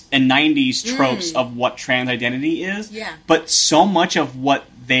 80s and 90s tropes of what trans identity is. Yeah. But so much of what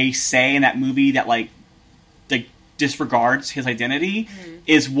they say in that movie that like disregards his identity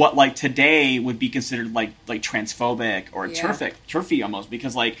is what like today would be considered like transphobic or turfy almost,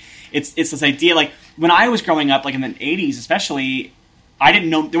 because like it's this idea like when I was growing up like in the 80s especially, I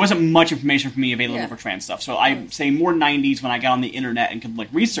didn't know there wasn't much information for me available for trans stuff. So I say more 90s when I got on the internet and could like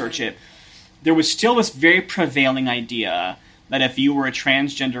research it, there was still this very prevailing idea that if you were a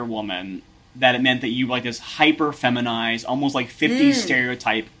transgender woman that it meant that you were like this hyper feminized, almost like 50s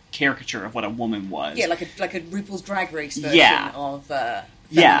stereotype caricature of what a woman was. Yeah, like a RuPaul's Drag Race version of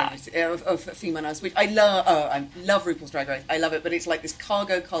femininized, which I love. Oh, I love RuPaul's Drag Race. I love it, but it's like this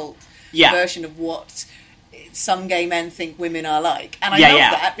cargo cult version of what some gay men think women are like, and I love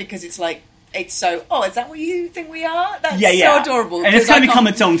that because it's like it's so. Oh, is that what you think we are? That's so adorable. And it's kind of become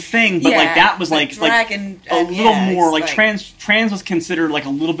its own thing, but like that was like drag a little more like trans was considered like a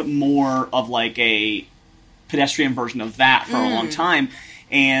little bit more of like a pedestrian version of that for a long time.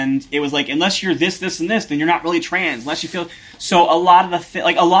 And it was like, unless you're this, and this, then you're not really trans. Unless you feel so. A lot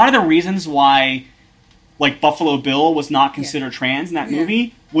of the reasons why, like Buffalo Bill was not considered trans in that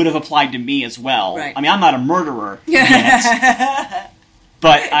movie would have applied to me as well. Right. I mean, I'm not a murderer yet,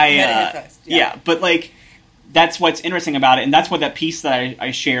 But but like that's what's interesting about it, and that's what that piece that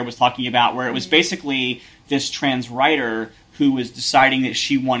I shared was talking about, where it was basically this trans writer who was deciding that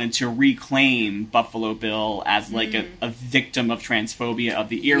she wanted to reclaim Buffalo Bill as like a victim of transphobia of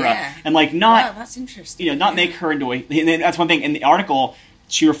the era, and like not that's interesting. Not make her into a. And that's one thing in the article.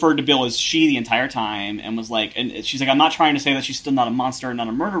 She referred to Bill as she the entire time, and was like, and she's like, I'm not trying to say that she's still not a monster, not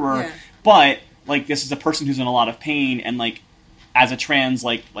a murderer, but like this is a person who's in a lot of pain, and like as a trans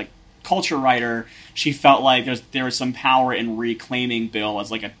like culture writer, she felt like there was some power in reclaiming Bill as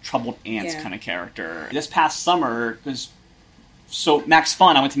like a troubled ants kind of character. This past summer, Max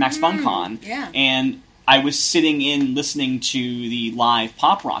Fun, I went to Max Fun Con, and I was sitting in listening to the live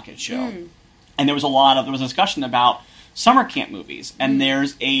Pop Rocket show, and there was a discussion about summer camp movies, and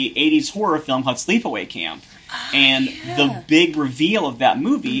there's a 80s horror film called Sleepaway Camp, and the big reveal of that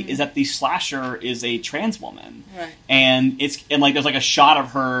movie is that the slasher is a trans woman, and like there's like a shot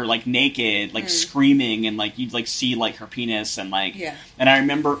of her like naked, like screaming, and like you'd like see like her penis, and like and I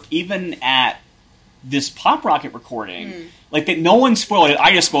remember even at this Pop Rocket recording. Like that, no one spoiled it.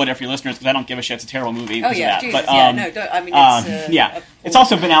 I just spoiled it for your listeners because I don't give a shit. It's a terrible movie. Because of that. But it's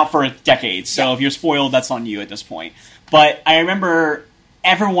also been out for decades. So if you're spoiled, that's on you at this point. But I remember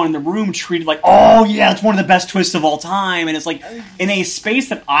everyone in the room treated like, oh yeah, it's one of the best twists of all time, and it's like in a space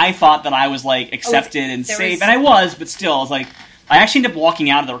that I thought that I was like accepted and safe, and I was, but still, I was like. I actually ended up walking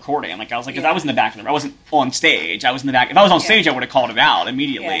out of the recording. Like I was like, because I was in the back of the room. I wasn't on stage. I was in the back. If I was on stage, I would have called it out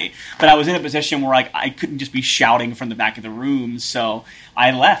immediately. But I was in a position where like I couldn't just be shouting from the back of the room. So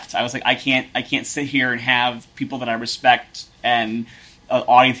I left. I was like, I can't sit here and have people that I respect and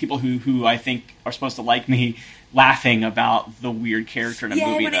audience people who I think are supposed to like me laughing about the weird character in a movie.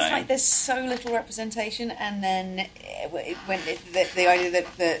 Yeah, when it's like there's so little representation, and then when the idea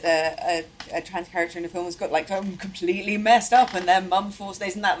that a trans character in a film has got like completely messed up, and their mum forced,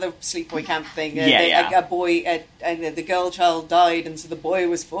 isn't that the Sleepaway Camp thing? A boy, the girl child died, and so the boy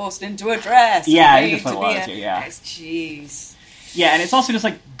was forced into a dress. Yeah, I think that's what it was. Jeez. Yeah, and it's also just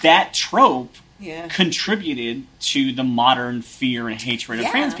like that trope. Contributed to the modern fear and hatred of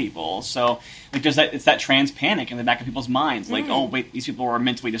trans people. So, like, it's that trans panic in the back of people's minds. Like, oh, wait, these people are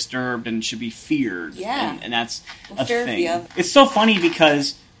mentally disturbed and should be feared. Yeah. And that's a thing. It's so funny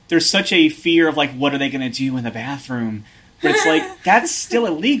because there's such a fear of, like, what are they going to do in the bathroom? But it's like, that's still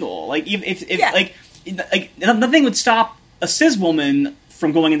illegal. Like, if nothing would stop a cis woman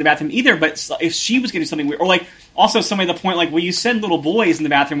from going in the bathroom either, but if she was going to do something weird, or like, also somebody at the point, like, well, you send little boys in the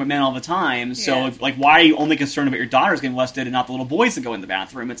bathroom with men all the time, so, like, why are you only concerned about your daughters getting molested and not the little boys that go in the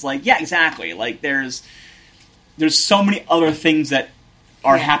bathroom? It's like, yeah, exactly. Like, there's so many other things that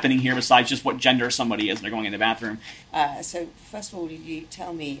are happening here besides just what gender somebody is and they're going in the bathroom. So, first of all, you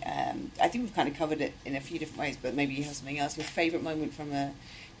tell me, I think we've kind of covered it in a few different ways, but maybe you have something else, your favourite moment from a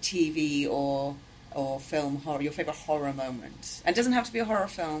TV or film horror, your favourite horror moment. And it doesn't have to be a horror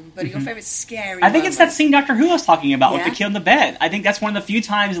film, but your favourite scary I think it's that scene Doctor Who I was talking about with the Yeah? kid in the bed. I think that's one of the few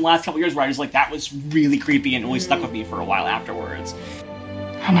times in the last couple of years where I was like, that was really creepy and really stuck with me for a while afterwards.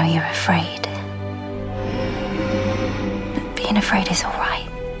 I know you're afraid. But being afraid is alright.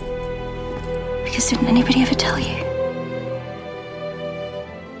 Because didn't anybody ever tell you?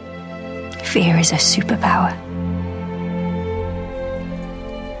 Fear is a superpower.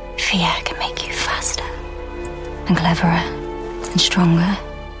 Fear can make you faster and cleverer and stronger.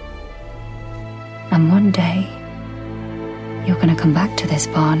 And one day, you're going to come back to this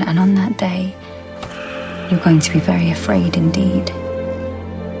barn, and on that day, you're going to be very afraid indeed.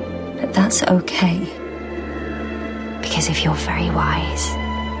 But that's okay. Because if you're very wise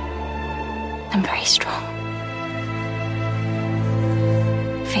and very strong,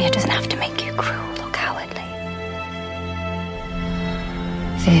 fear doesn't have to make you cruel or cowardly.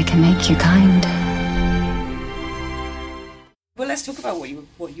 Fear can make you kind. Well, let's talk about what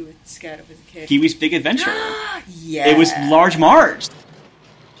you were scared of as a kid. Pee-wee's Big Adventure. Yeah. It was Large Marge.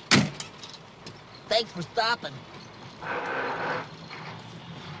 Thanks for stopping.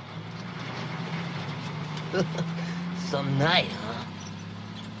 Some night,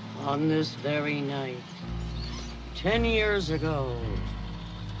 huh? On this very night, 10 years ago,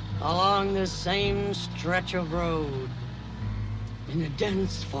 along this same stretch of road, in a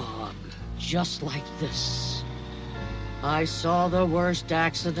dense fog, just like this, I saw the worst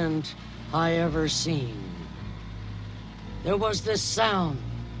accident I ever seen. There was this sound,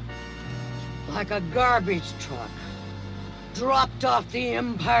 like a garbage truck dropped off the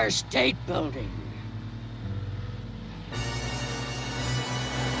Empire State Building.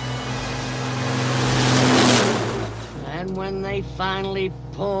 And when they finally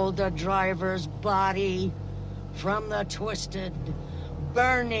pulled the driver's body from the twisted,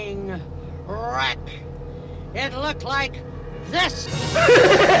 burning wreck. It looked like this.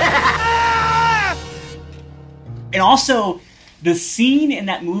 And also, the scene in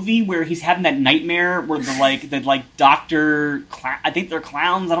that movie where he's having that nightmare where the doctor, I think they're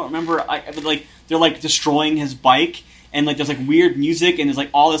clowns, I don't remember, but they're like destroying his bike, and like there's like weird music and there's like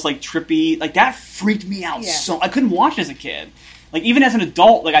all this like trippy, like that freaked me out so I couldn't watch it as a kid. Like even as an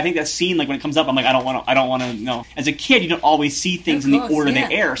adult, like I think that scene, like when it comes up, I'm like I don't want to know. As a kid, you don't always see things in the order they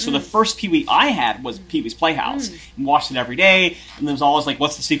air. So the first Pee-wee I had was Pee-wee's Playhouse, and watched it every day. And there was always like,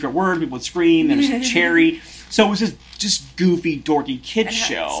 "What's the secret word?" People would scream. There was Cherry. So it was just goofy, dorky kid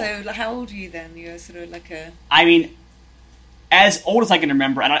show. So how old are you then? You're sort of like a... I mean, as old as I can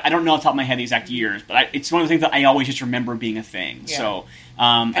remember, I don't know off the top of my head the exact years, but it's one of the things that I always just remember being a thing. Yeah. So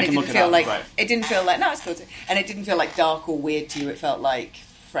I can look it up. Like, it didn't feel like... No, it's cool. And it didn't feel like dark or weird to you. It felt like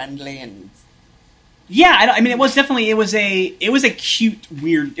friendly and... Yeah, I mean, it was a cute,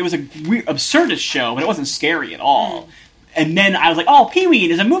 weird... It was a weird, absurdist show, but it wasn't scary at all. And then I was like, oh, Pee-wee,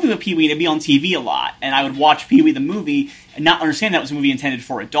 there's a movie with Pee-wee, and it'd be on TV a lot. And I would watch Pee-wee the movie and not understand that was a movie intended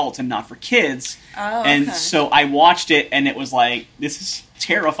for adults and not for kids. Oh, and so I watched it, and it was like, this is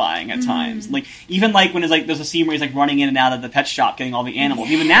terrifying at times. Like, even like when it's like, there's a scene where he's like running in and out of the pet shop getting all the animals.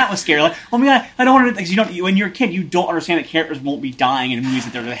 Even that was scary. Like, oh my god, I don't want to, because when you're a kid, you don't understand that characters won't be dying in movies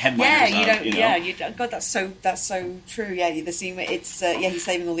that they're the headliners God, that's so true. Yeah, the scene where it's, he's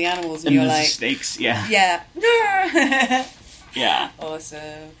saving all the animals, and and you're there's like... snakes, yeah. Yeah. Yeah.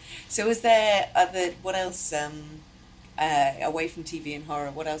 Awesome. So was there what else, away from TV and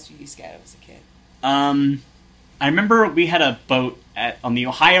horror, what else were you scared of as a kid? I remember we had a boat on the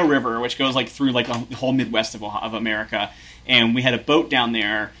Ohio River, which goes like through like the whole Midwest of America, and we had a boat down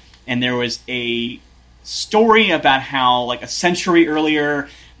there, and there was a story about how like a century earlier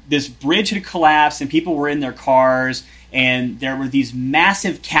this bridge had collapsed and people were in their cars, and there were these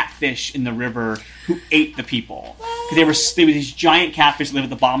massive catfish in the river who ate the people. Because they were these giant catfish that live at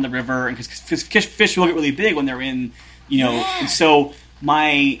the bottom of the river, and because fish will get really big when they're in, and so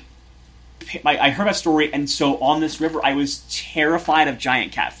I heard that story, and so on this river, I was terrified of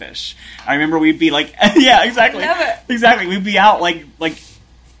giant catfish. I remember we'd be like, yeah, exactly. Love it. Exactly. We'd be out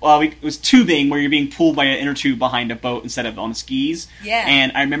it was tubing where you're being pulled by an inner tube behind a boat instead of on skis. Yeah.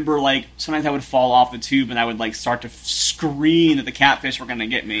 And I remember like sometimes I would fall off the tube and I would like start to scream that the catfish were going to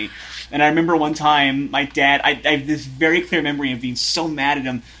get me. And I remember one time my dad, I have this very clear memory of being so mad at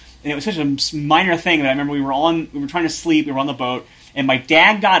him, and it was such a minor thing that I remember we were trying to sleep, we were on the boat, and my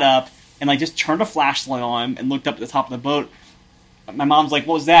dad got up and like just turned a flashlight on and looked up at the top of the boat. My mom's like,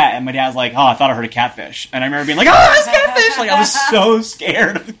 what was that? And my dad's like, oh, I thought I heard a catfish. And I remember being like, oh, it's catfish! Like, I was so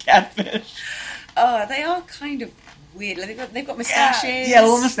scared of the catfish. Oh, they are kind of weird. Like, they've got mustaches. Yeah,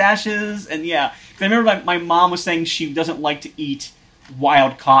 little mustaches. And yeah. 'Cause I remember my mom was saying she doesn't like to eat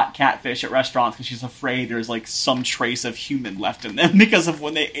wild-caught catfish at restaurants because she's afraid there's like some trace of human left in them because of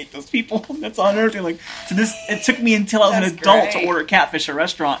when they ate those people. That's unearthing. Like, so it took me until I was an adult to order catfish at a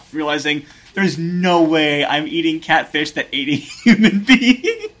restaurant, realizing there's no way I'm eating catfish that ate a human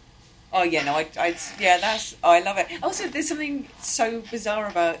being. Oh yeah, no, I love it. Also, there's something so bizarre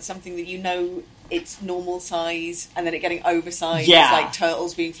about something that it's normal size and then it getting oversized. Yeah. It's like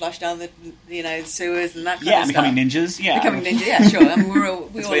turtles being flushed down the sewers and that kind of stuff. Becoming ninjas. Yeah, becoming ninjas. Yeah, sure. I mean,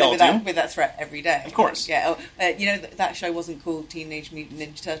 we all live with that threat every day. Of course. Yeah. That show wasn't called Teenage Mutant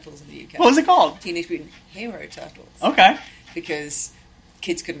Ninja Turtles in the UK. What was it called? Teenage Mutant Hero Turtles. Okay. Because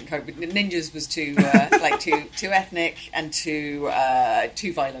kids couldn't cope with ninjas was too too ethnic and too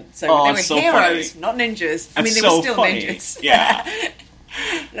violent. So they were heroes, not ninjas. I mean, they were still ninjas. Yeah.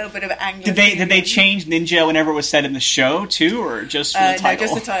 A little bit of Anglo. Did they change ninja whenever it was said in the show too, or just for the title?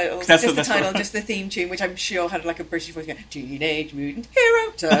 No, just the title. Just the title, just the theme tune, which I'm sure had like a British voice going, Teenage Mutant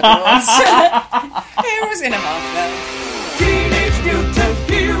Hero Turtles. Heroes in a half now. Teenage Mutant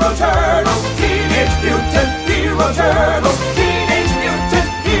Hero Turtles. Teenage Mutant Hero Turtles. Teenage Mutant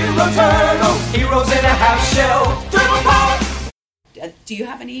Hero Turtles. Heroes in a half shell. Turtle power. Do you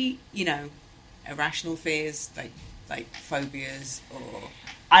have any, irrational fears, like phobias, or...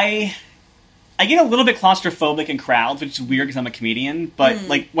 I get a little bit claustrophobic in crowds, which is weird because I'm a comedian, but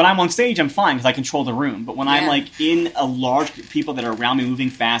like when I'm on stage I'm fine because I control the room, but when I'm like in a large group of people that are around me moving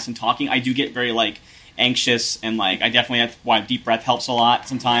fast and talking, I do get very like anxious, and like that's why deep breath helps a lot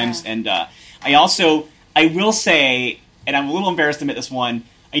sometimes. And I will say, and I'm a little embarrassed to admit this one,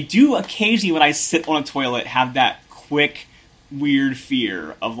 I do occasionally when I sit on a toilet have that quick weird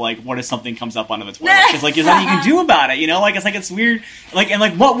fear of like, what if something comes up onto the toilet? Because like there's nothing you can do about it, like it's weird,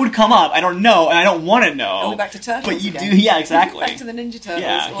 and what would come up? I don't know, and I don't want to know. Going back to turtles, but you again. Do, yeah, exactly. Back to the Ninja Turtles,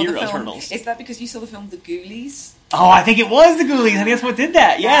 yeah, Hero Turtles. Is that because you saw the film The Ghoulies? Oh, I think it was the Ghoulies. I think that's what did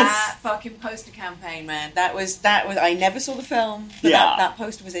that. Yes. That fucking poster campaign, man. That was. I never saw the film, but that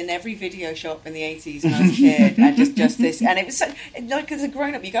poster was in every video shop in the 80s when I was a kid, and just this, and it was like as a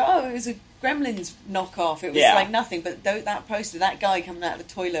grown up, you go, oh, it was a Gremlins knockoff. It was like nothing, but that poster, that guy coming out of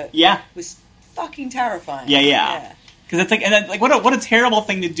the toilet, was fucking terrifying. Yeah. Because it's like, and then, like, what a terrible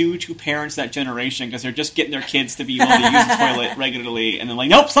thing to do to parents that generation, because they're just getting their kids to be able to use the toilet regularly, and then like,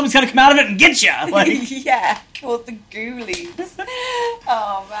 nope, something's got to come out of it and get you. Like, called the Ghoulies.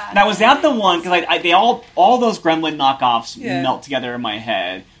 Oh man! Now was that the one? Because they all those Gremlin knockoffs melt together in my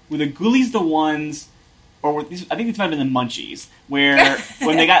head. Were the Ghoulies the ones, or I think these might have been the Munchies, where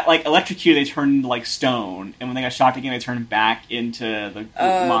when they got like electrocuted, they turned into like stone, and when they got shocked again, they turned back into the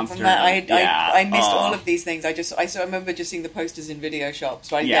monster. I missed all of these things. I remember just seeing the posters in video shops.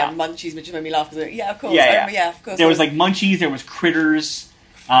 So Munchies, which made me laugh because of course. Of course. There was like Munchies. There was Critters.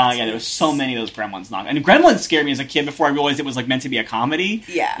 There was so many of those Gremlins and Gremlins scared me as a kid before I realized it was like meant to be a comedy.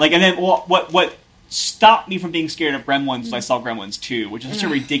 Yeah. Like, and then what stopped me from being scared of Gremlins was I saw Gremlins 2, which is such a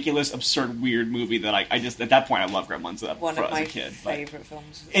ridiculous, absurd, weird movie that I just, at that point, I loved Gremlins One of my as a kid. Favorite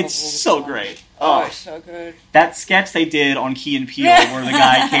films. It's so great. Oh, it's so good. That sketch they did on Key and Peele where the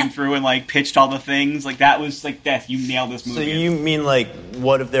guy came through and like pitched all the things, like that was like death. You nailed this movie. So you mean like,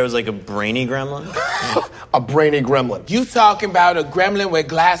 what if there was like a brainy gremlin? A brainy gremlin. You talking about a gremlin with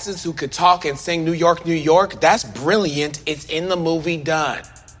glasses who could talk and sing New York, New York? That's brilliant. It's in the movie done.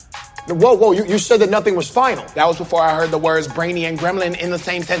 Whoa, you said that nothing was final. That was before I heard the words brainy and gremlin in the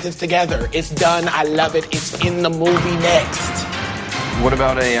same sentence together. It's done. I love it. It's in the movie next. What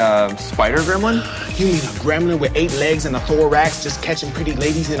about a spider gremlin? You mean a gremlin with 8 legs and a thorax just catching pretty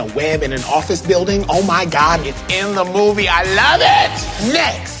ladies in a web in an office building? Oh my God, it's in the movie. I love it.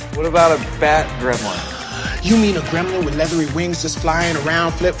 Next. What about a bat gremlin? You mean a gremlin with leathery wings just flying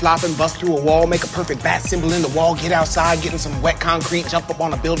around, flip-flopping, bust through a wall, make a perfect bat symbol in the wall, get outside, get in some wet concrete, jump up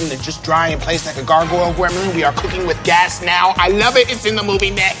on a building and just dry in place like a gargoyle gremlin? We are cooking with gas now. I love it. It's in the movie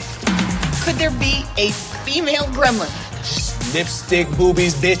next. Could there be a female gremlin? Lipstick,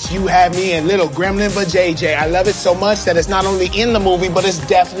 boobies, bitch, you have me and little gremlin but JJ. I love it so much that it's not only in the movie, but it's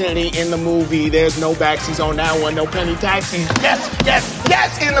definitely in the movie. There's no backsies on that one, no penny taxis. Yes,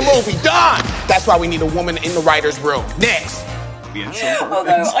 in the movie. Done! That's why we need a woman in the writer's room. Next.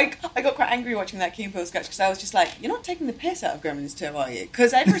 Although I got quite angry watching that Key and Peele sketch because I was just like, you're not taking the piss out of Gremlins 2, are you?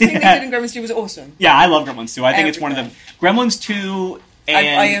 Because everything they did in Gremlins 2 was awesome. Yeah, I love Gremlins 2. I think it's one of them. Gremlins 2 and...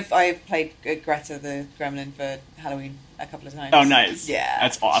 I have played Greta the Gremlin for Halloween a couple of times. Oh, nice. Yeah.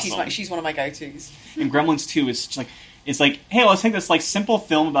 That's awesome. She's one of my go-tos. And Gremlins 2 is just like... It's like, hey, let's take this like simple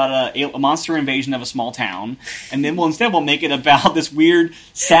film about a monster invasion of a small town, and then we'll make it about this weird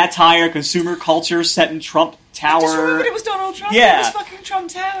satire, consumer culture set in Trump Tower. I just remembered it was Donald Trump. Yeah. It was fucking Trump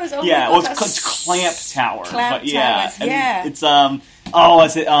Towers. Oh yeah, my God, well, it's Clamp Tower. Clamp but yeah, Towers. Yeah. It's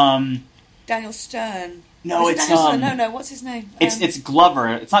Daniel Stern. No, it's no. What's his name? It's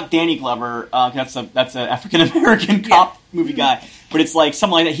Glover. It's not Danny Glover. That's an African American cop movie guy. But it's like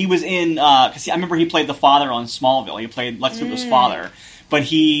something like that. He was in because I remember he played the father on Smallville. He played Lex Luthor's father. But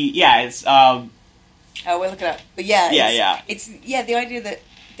it's. We'll look it up. But yeah. It's the idea that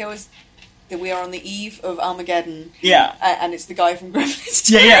that we are on the eve of Armageddon. Yeah. And it's the guy from Gremlins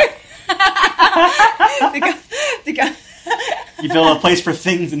 2. Yeah. the guy. You build a place for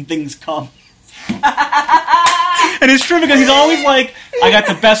things and things come. And it's true because he's always like, I got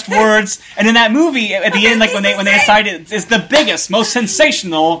the best words. And in that movie, at the end, like when they decided it's the biggest, most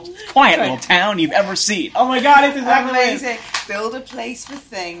sensational, quiet little town you've ever seen. Oh my God, it's exactly amazing. Build a place for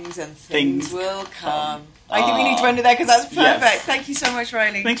things and things will come. I think we need to end it there because that's perfect. Yes. Thank you so much,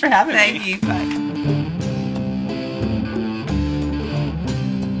 Riley. Thanks for having me. Thank you. Bye.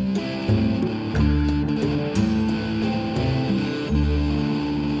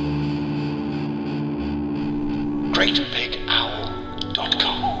 GreatBigOwl.com.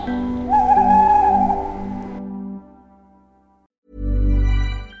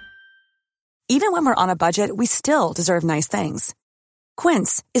 Even when we're on a budget, we still deserve nice things.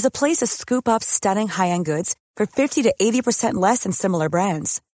 Quince is a place to scoop up stunning high-end goods for 50 to 80% less than similar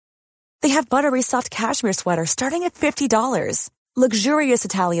brands. They have buttery soft cashmere sweaters starting at $50, luxurious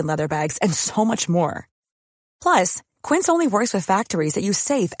Italian leather bags, and so much more. Plus, Quince only works with factories that use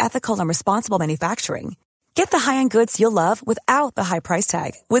safe, ethical, and responsible manufacturing. Get the high-end goods you'll love without the high price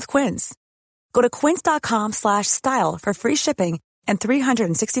tag with Quince. Go to quince.com/style for free shipping and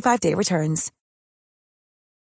 365-day returns.